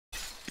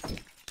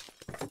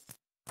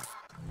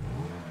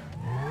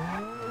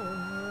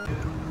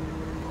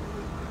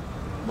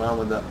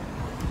Mamă, da.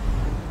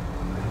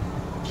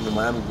 Nu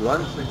mai am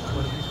gloanțe?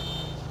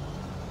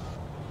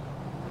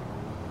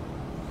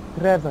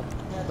 Trevor,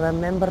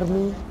 remember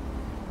me?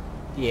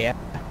 Yeah.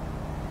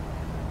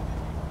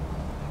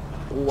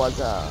 What's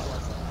up?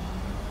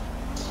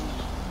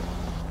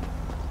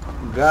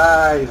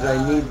 Guys, I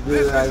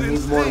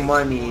need more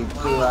money.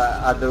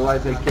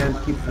 Otherwise, I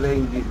can't keep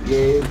playing this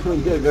game.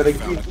 You're gonna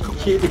keep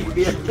killing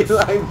me until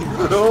I'm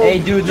broke. Hey,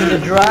 dude, in the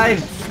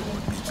drive.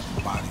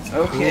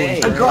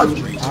 Okay. I got.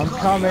 I'm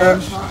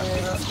coming.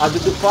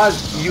 The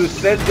past, you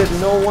said that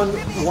no one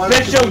wants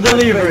Special to be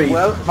delivery.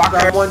 Well,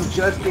 Fucker. someone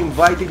just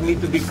invited me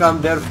to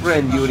become their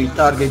friend. You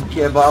retarded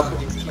kebab.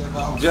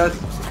 Just,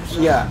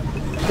 yeah.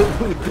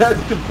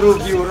 That's to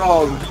prove you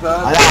wrong,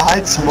 son. Alter,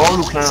 halt's Maul,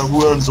 du kleiner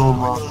Hurensohn,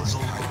 Mann.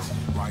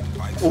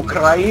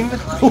 Ukraine?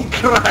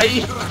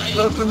 Ukraine?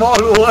 The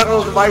small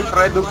world, my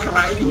friend,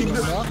 Ukraine.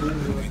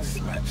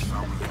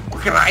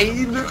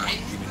 Ukraine?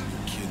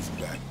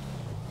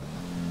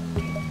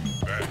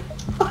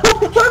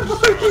 What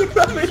fucking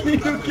family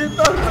you get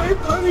away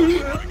from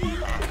here?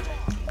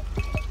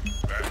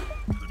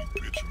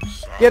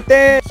 Get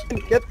in!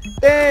 Get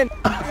in!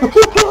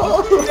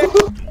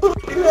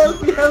 Help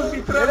me,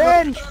 Get Trevor.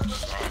 in!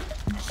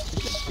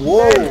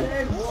 Whoa.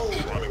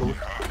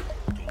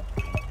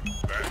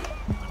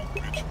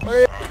 What are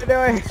you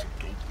doing?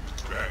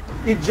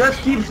 It just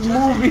keeps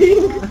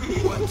moving.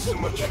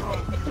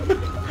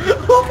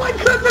 Oh my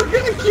god, they're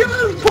gonna kill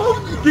us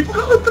both.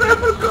 Go,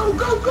 Trevor, go,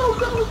 go, go,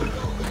 go.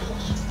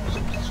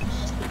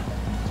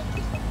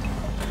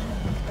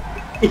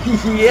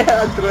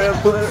 Yeah,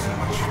 Trevor.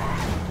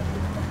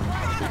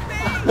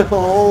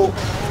 Oh.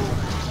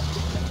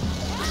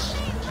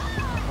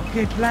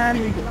 Okay, plan,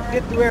 we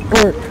get to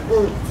airport.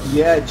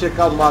 Yeah, check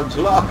out my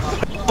Glock.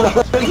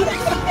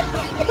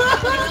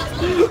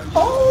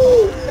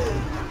 Oh.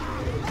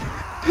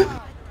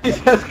 This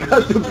has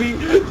got to be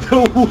the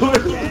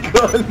worst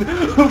gun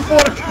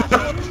for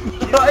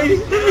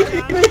drive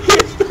in the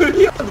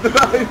history of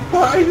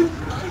drive-bys.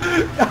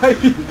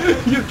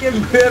 You can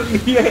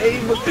barely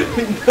aim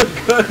in the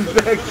gun's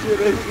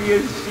accuracy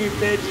and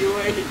shit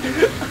anyway.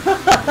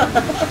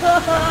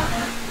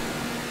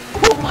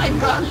 Oh my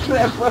god,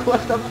 Trevor,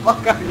 what the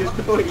fuck are you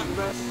doing,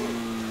 man?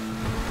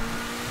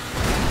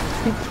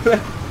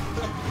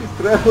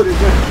 Trevor is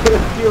gonna get a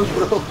kill,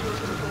 bro.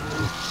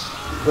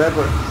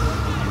 Trevor.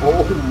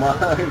 Oh my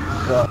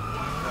god.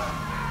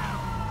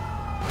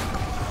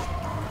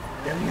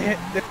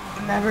 They're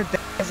never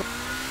dies.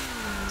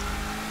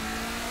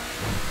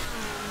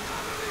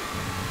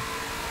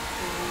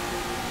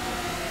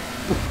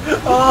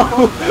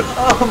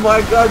 Oh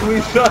my god,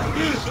 we shot.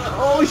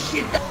 Oh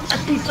shit, that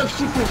piece of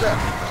shit is that.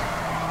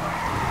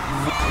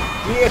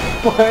 Yes,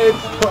 my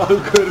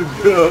stalker,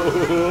 go.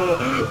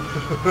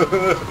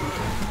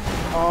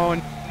 Oh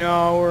no,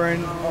 we're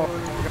in.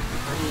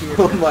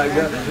 Oh my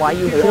god. Why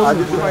you killing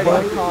me?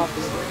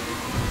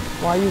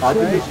 Why you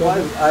killing me?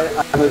 I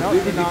was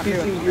really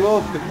pissing you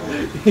off.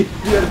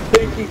 You're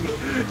taking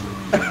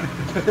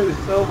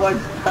so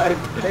much time.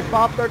 They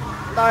popped their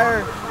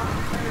tire.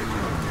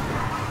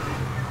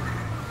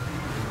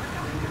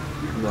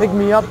 No. Pick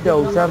me up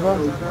though, Trevor.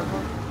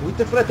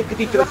 Uite frate cât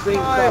e trăsăim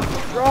cap.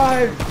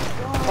 Drive!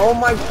 Oh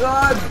my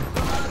god!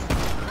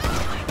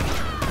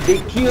 They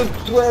killed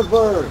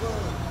Trevor!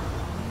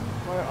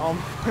 All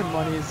my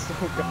money is so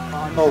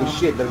gone. Oh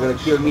shit, they're gonna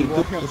kill me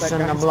too. You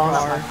shouldn't have blown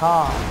up my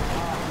car.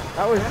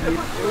 That was you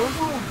too?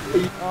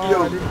 Yo.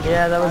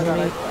 Yeah, that was me.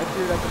 I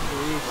threw it at the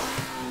police.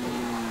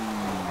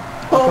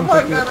 Oh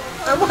my god,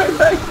 I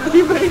might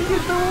actually make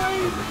it away!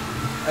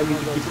 I need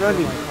to keep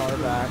running. My car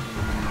back.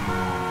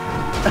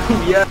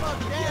 Yeah,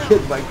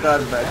 get my car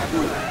back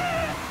too.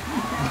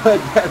 But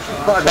that's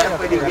not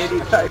happening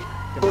anytime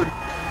soon.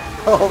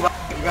 Oh my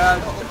god.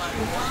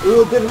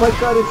 Oh, then my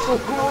car is so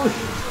close.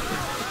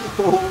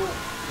 Oh.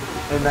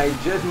 And I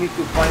just need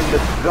to find the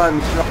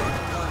gun shop.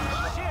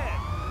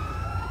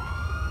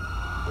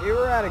 We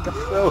were at a gun.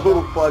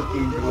 So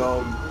fucking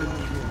long.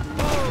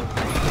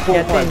 Oh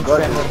Get my in,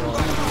 god.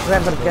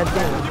 Trevor, get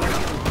in.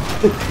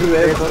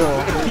 Trevor.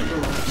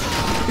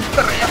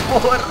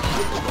 Trevor.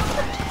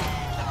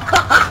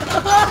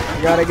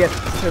 You gotta get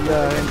to the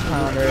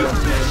impound right up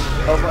here.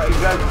 Oh my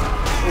god.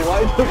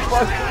 Why the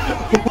fuck?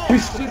 Oh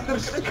shit,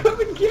 they're gonna come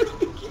and get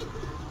me.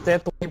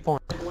 Set waypoint.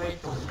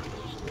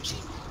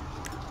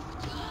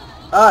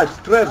 Ah, it's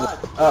Trevor.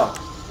 Oh,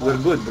 we're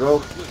good, bro.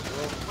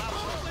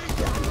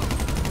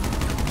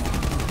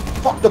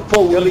 Fuck the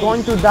police. You're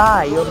going to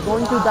die. You're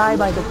going to die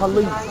by the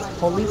police.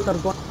 Police are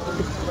going to...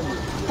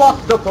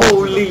 Fuck the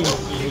police.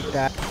 Take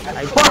that.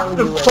 I Fuck tell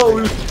the you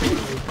police.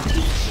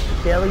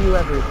 everything. Tell you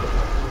everything.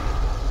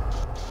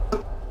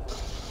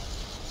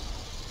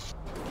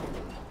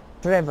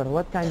 Trevor,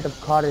 what kind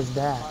of car is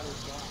that?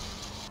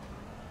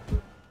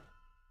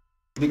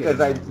 Because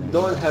I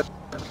don't have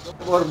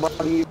more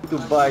money to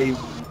buy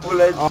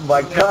bullets,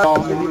 my car,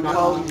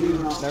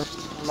 Never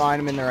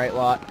mind, I'm in the right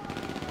lot.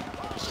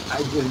 I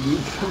just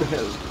need some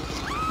help.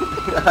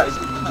 I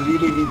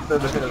really need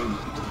some help.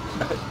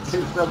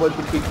 There's someone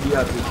to pick me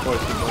up if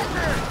possible.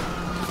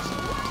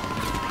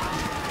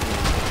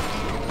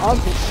 I'm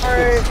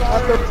sorry,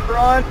 I'm the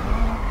front.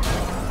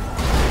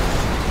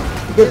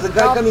 There's a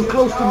guy coming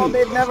close to me.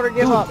 They'd never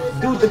give up.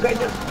 Dude, the guy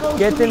just close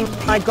Get to in me.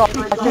 my car.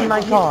 Get in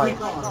my car.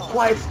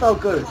 Quiet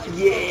stalker.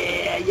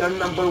 Yeah, you're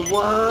number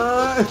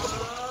one.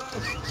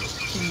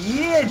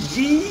 Yeah,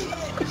 G.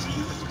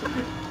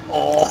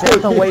 Oh,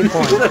 Set a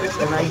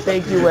waypoint, and I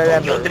take you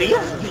wherever. this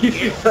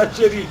is such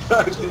a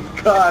retarded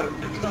car.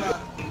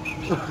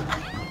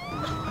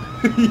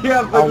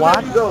 Yeah, but A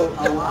what? let's go.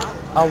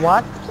 A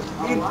what?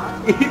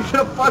 It's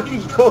a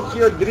fucking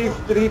Tokyo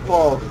Drift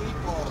rip-off.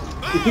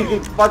 Is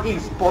it fucking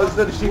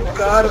sponsorship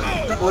car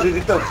or is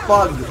it a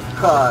fug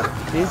car?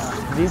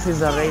 This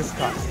is a race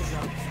car.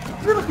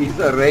 It's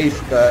a race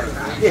car.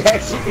 It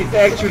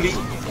actually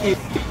is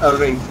a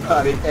race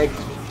car.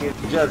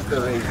 It's just a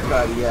race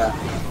car, yeah.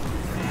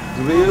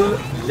 Drill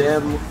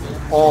them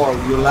all.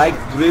 You like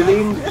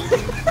drilling?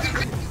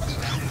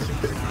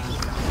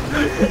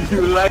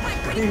 You like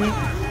drilling?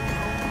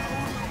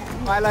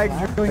 I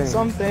like doing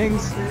some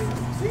things.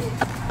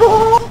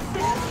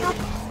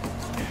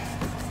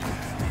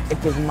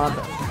 Like his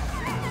mother.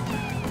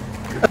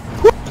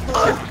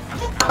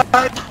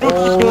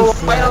 Oh,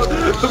 snap.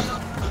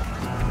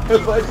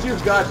 but you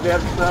got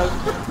that, son.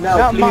 Now,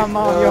 Not please, my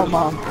mom, your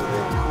mom.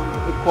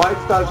 Quiet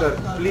stalker,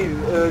 please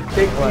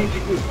take me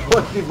if it's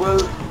possible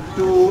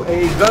to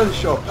a gun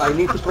shop. I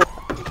need to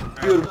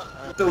procure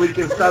so we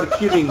can start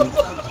killing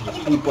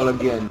people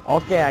again.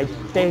 Okay, I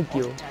take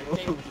you.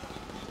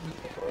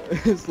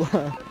 It's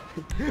like,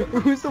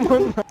 who's the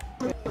one?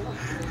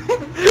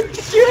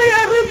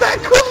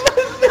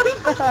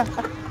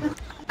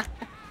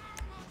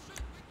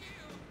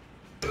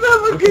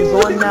 If you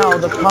go in now,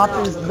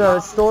 the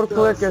store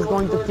clerk is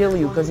going to kill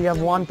you because you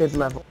have wanted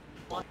level.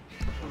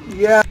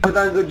 Yeah, but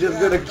I'm just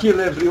gonna kill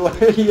everyone.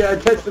 Yeah,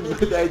 that's a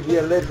good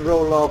idea. Let's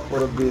roll off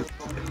for a bit.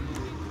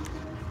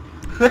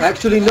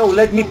 Actually, no,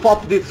 let me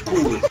pop this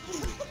school.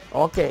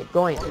 Okay,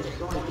 going.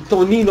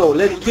 Tonino,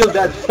 let's kill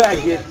that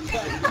faggot.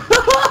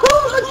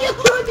 Look at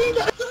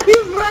Tonino.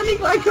 He's running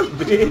like a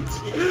bitch.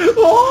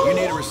 Oh, You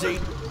need a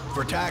receipt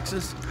for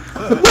taxes?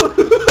 look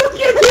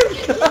at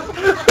this guy.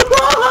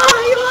 Oh,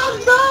 he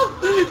locked up.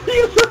 He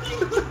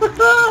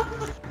locked up.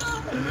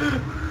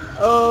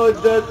 Oh,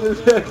 that was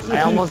actually...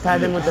 I almost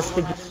had him with the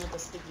sticky.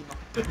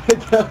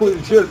 That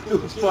was just too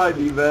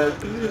funny, man.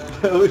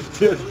 That was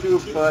just too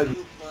funny.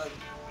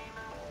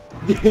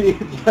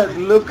 That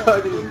look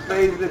on his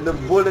face and the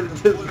bullet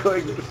just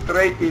going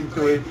straight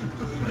into it.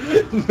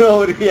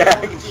 No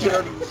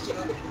reaction.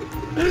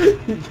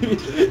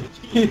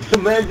 The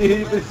man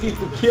didn't even seem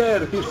to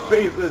care. His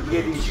face was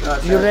getting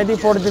shot. You ready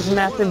for this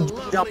massive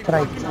jump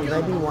right? I'm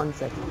ready, 1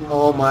 second.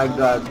 Oh my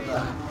god.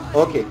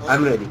 Okay,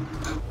 I'm ready.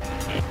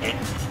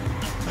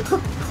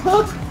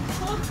 Fuck.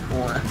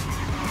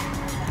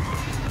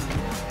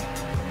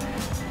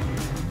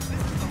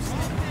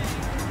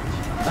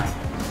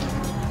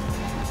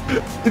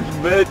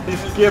 Man,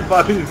 this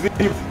kebab is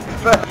really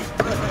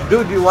fast.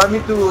 Dude, you want me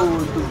to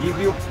give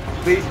you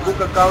Facebook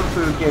account so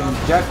you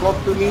can jack off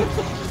to me?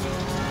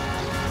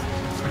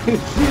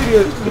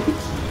 Seriously?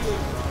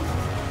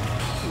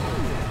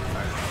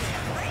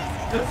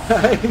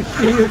 I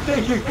see you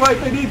taking quite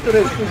an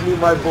interest in me,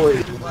 my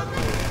boy.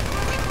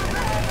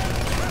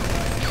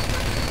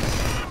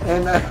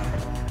 And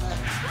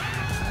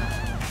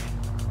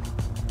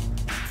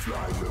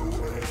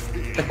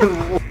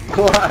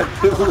what?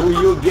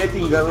 You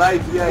getting a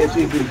life? Yeah, it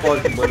is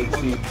impossible, it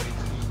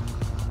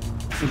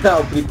seems.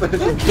 Now prepare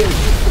to get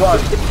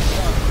shot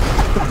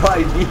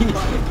by me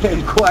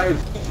and quiet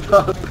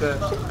stalker.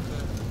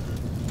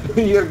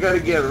 You're gonna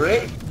get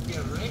raped?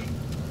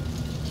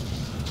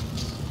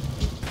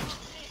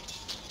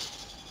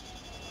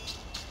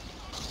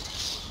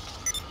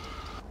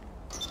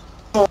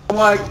 Oh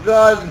my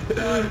god!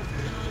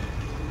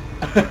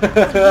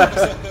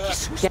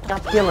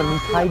 Can't kill him,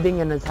 he's hiding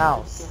in his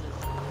house.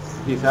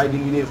 He's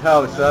hiding in his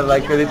house,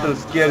 like a little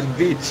scared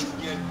bitch.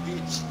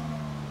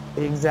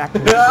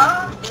 Exactly.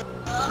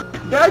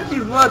 That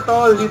is what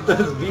all little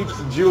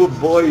bitch Jew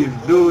boys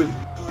do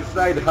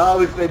inside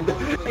house, and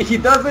he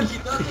doesn't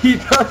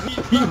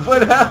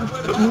even have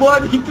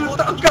money to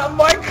talk on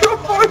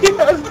microphone. He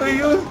has to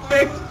use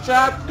text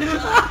chat.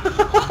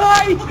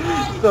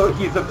 So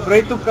he's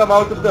afraid to come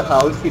out of the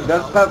house. He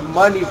doesn't have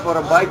money for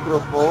a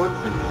microphone.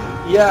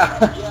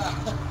 Yeah.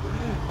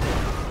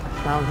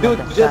 Dude,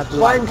 just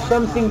find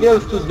something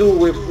else to do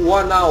with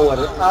 1 hour.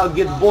 I'll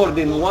get bored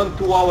in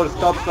 1-2 hour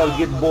stops. I'll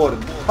get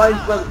bored. Find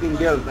something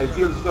else. I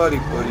feel sorry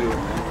for you.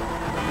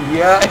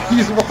 Yeah,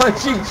 he's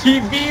watching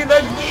TV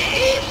again.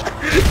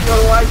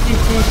 You're watching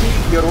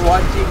TV. You're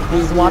watching TV.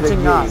 He's watching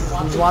again.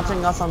 us. He's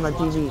watching us on the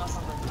TV.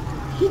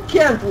 He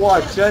can't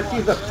watch us.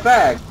 He's a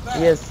fact.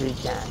 Yes, he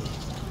can.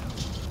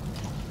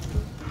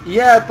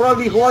 Yeah,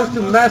 probably he wants to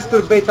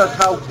masturbate at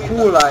how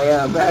cool I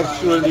am,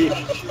 actually.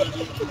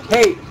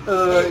 Hey,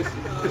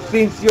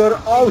 since you're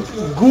out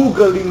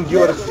Googling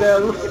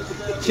yourself,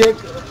 check,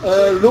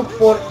 look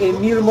for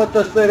Emil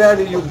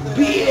Mătăsăreanu, you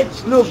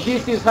bitch! Look,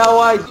 this is how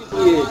I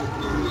do it.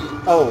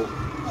 Oh.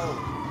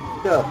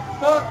 The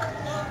fuck?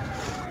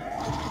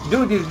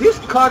 Dude, is this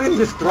car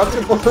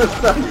indestructible or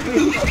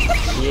something?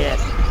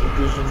 Yes, it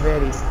is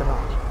very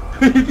strong.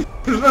 It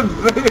is a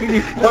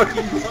very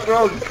fucking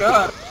strong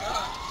car.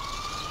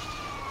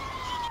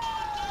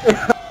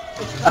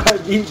 I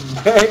mean,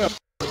 damn.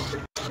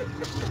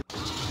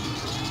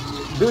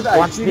 Dude,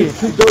 Watch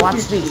this.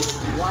 Watch this.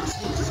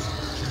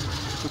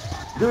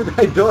 Dude,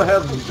 I don't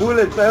have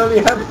bullets. I only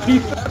have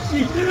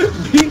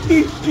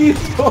BT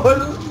pistol.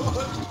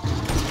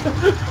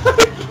 I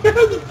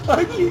can't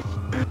fucking.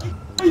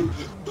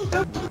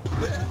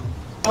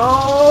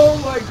 Oh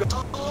my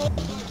god.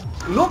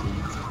 Look.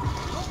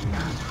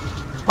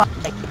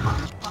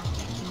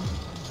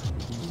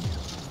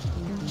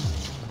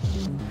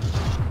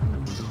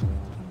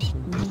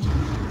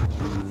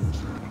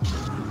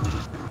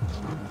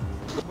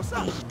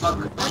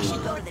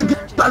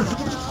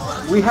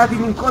 We have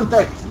him in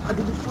contact.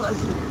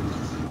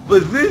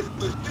 Was this?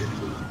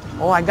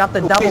 Oh, I got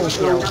the double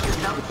kill.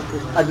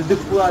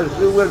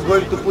 We're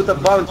going to put a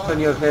bounce on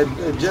your head.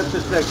 Just a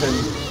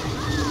second.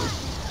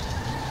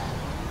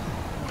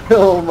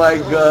 Oh my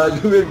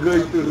god, we're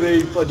going to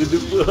rape on the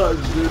Fuaz.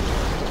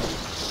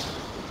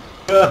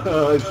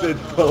 I said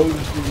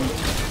bouncy.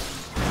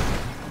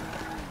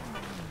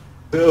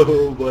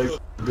 Oh my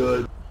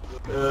god.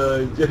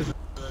 Just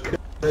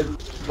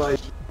can't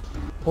fight.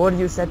 Who are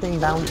you setting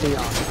bounty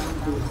on?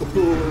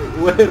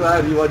 Where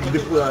are you on the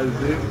Fuaz?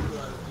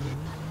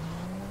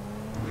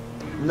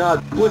 Nah,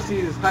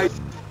 pussy is high.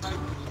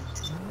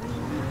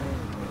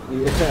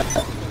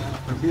 Yeah.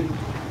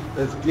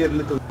 A scared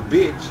little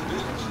bitch.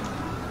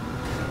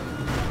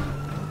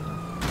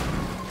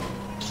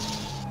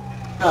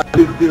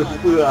 The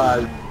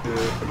Fuaz.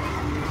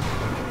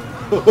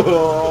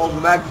 Oh,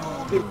 Max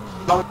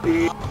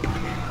bounty.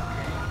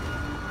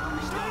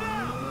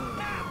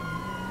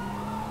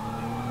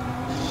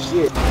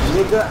 Shit,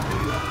 nigga.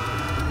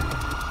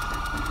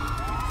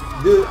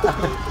 Dude,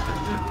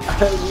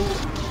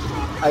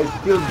 I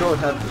still don't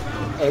have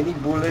any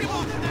bullets.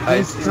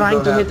 He's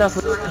trying to hit us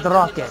with a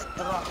rocket.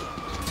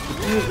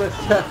 Use a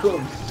sack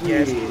of shit.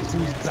 Yes,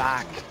 he's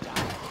back.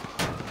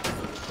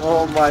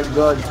 Oh my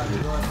god.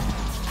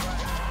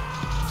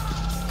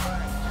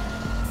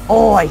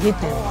 Oh, I hit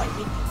him.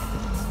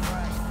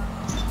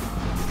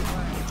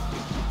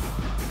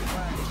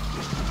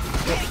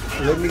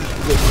 Let me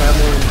get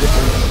ammo and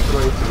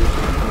destroy this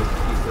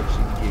piece of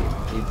shit game.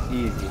 It's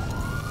easy.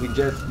 We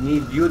just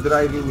need you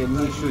driving and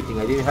me shooting.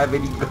 I didn't have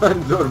any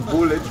guns or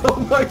bullets. Oh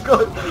my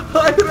god!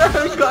 I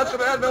got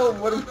ran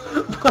over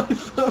by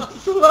some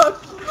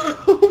sluts!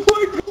 Oh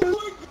my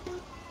god!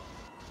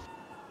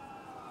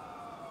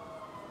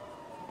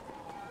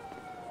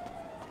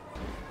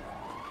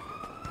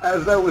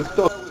 As I was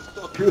talking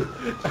to you,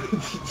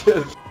 it's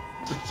just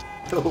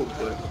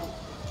over.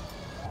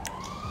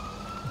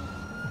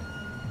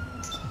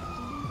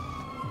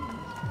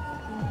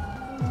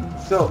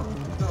 So,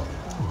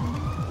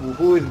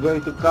 who is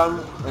going to come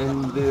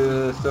and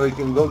so we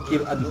can go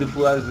kill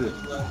Fuaz?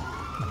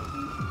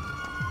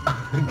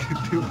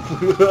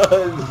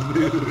 Fuaz.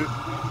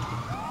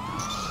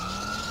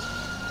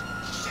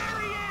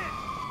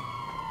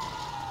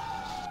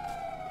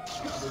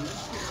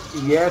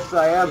 Yes,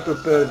 I am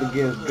prepared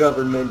against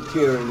government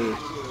tyranny.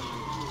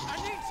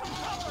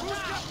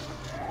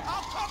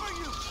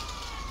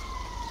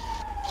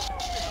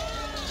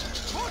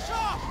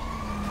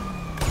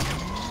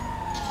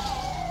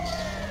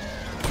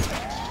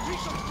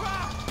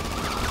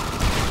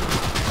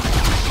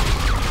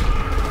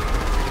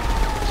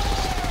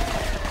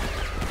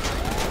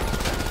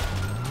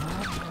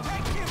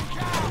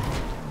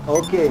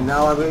 Okay,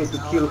 now I'm going to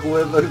kill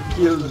whoever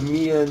killed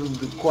me and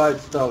the Quiet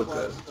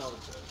Stalker.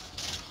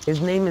 His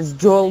name is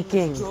Joel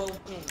King.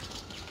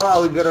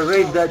 Wow, we gotta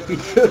raid that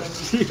piece of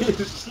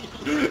shit.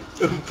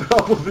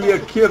 Probably a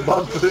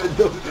kebab bread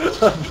of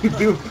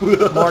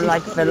More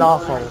like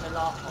falafel.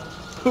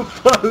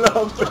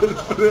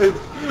 Falafel bread.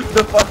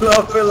 The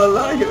Falafel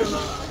Alliance.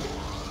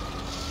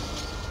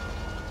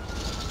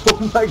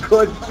 Oh my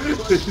god,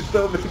 there's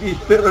so many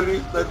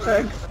terrorist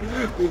attacks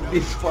with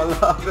this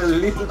falafel.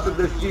 Listen to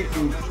the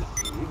city.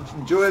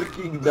 Joel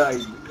King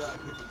died.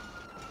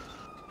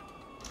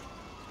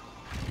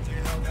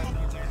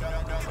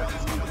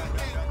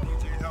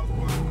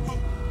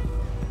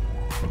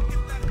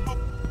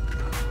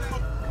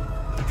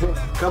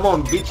 Come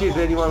on, bitches,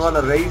 anyone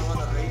wanna race?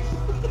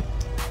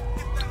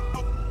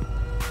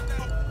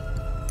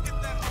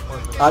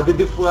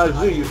 The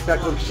Fuaz, you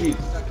sack of shit.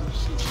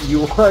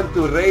 You want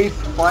to race,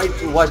 fight,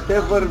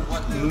 whatever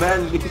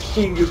manly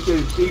thing you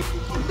can think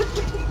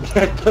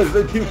that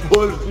doesn't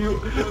involve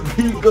you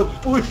being a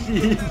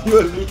pussy in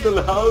your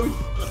little house?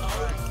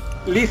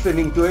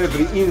 Listening to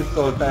every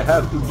insult I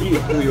have to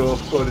give to you,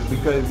 of course,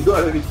 because you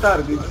are a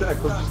retarded sack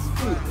of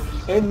shit.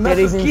 And There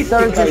is masochistic,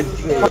 I'd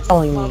insurgents say.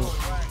 following me.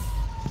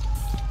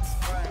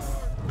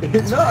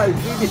 No, I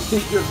really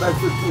think you're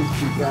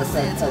masochistic at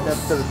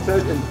a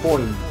certain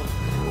point.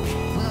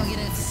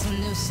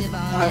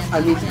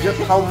 I mean, just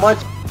how much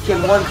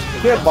can one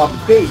kebab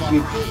take?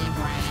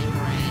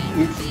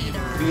 It's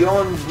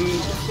beyond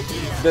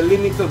the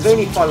limits of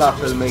any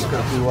falafel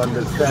maker to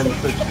understand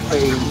such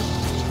pain.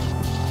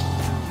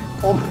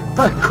 Oh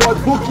my god,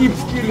 who keeps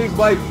killing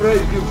my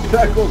friends, you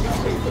sack of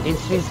shit?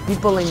 It's these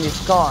people in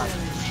this car.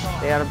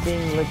 They are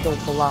being little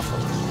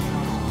falafels.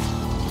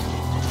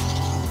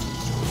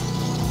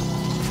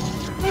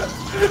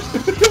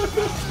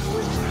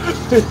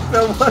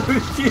 Someone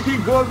who's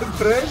killing all the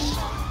friends?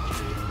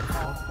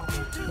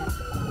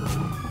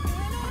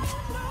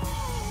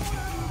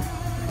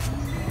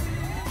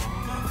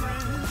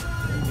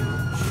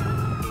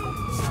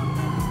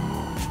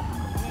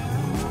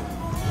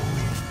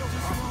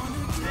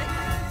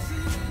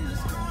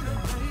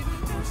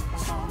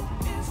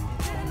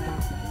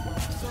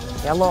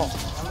 Hello.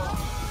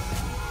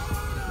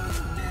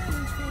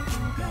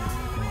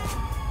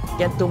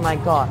 Get to my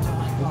car.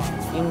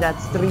 It's in that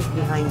street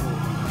behind me.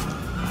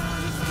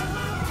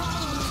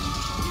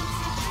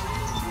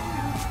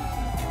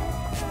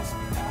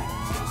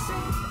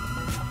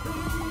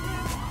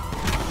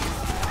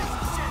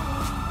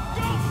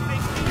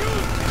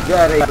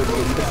 Got it.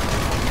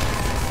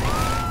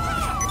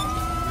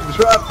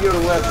 Drop your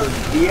weapon,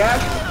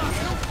 Diaz.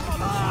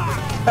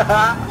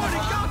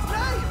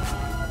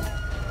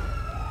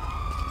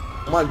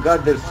 Oh my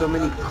god, there's so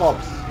many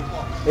cops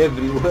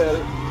everywhere.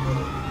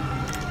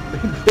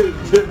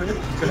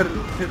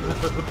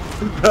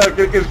 Da,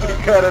 cred că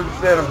stricară în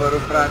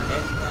serverul, frate.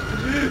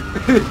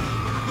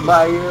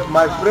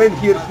 My friend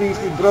here thinks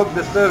he broke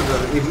the server.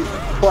 Is it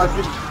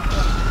possible?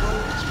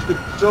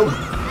 So,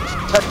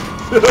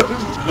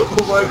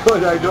 oh my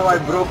god, I know I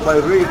broke my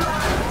ribs.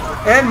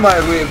 And my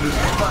ribs.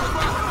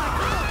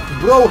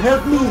 Bro,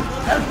 help me!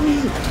 Help me!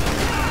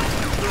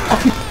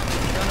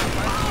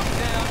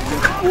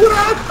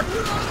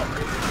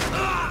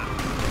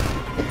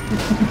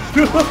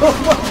 Oh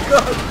my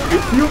god!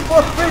 You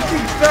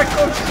pathetic sack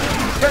of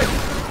shit!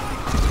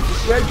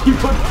 That you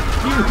would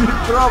kill me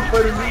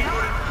properly!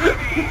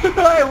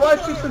 I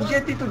want you to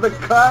get into the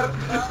car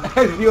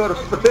as your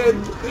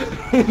friend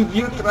and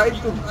you try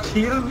to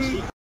kill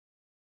me?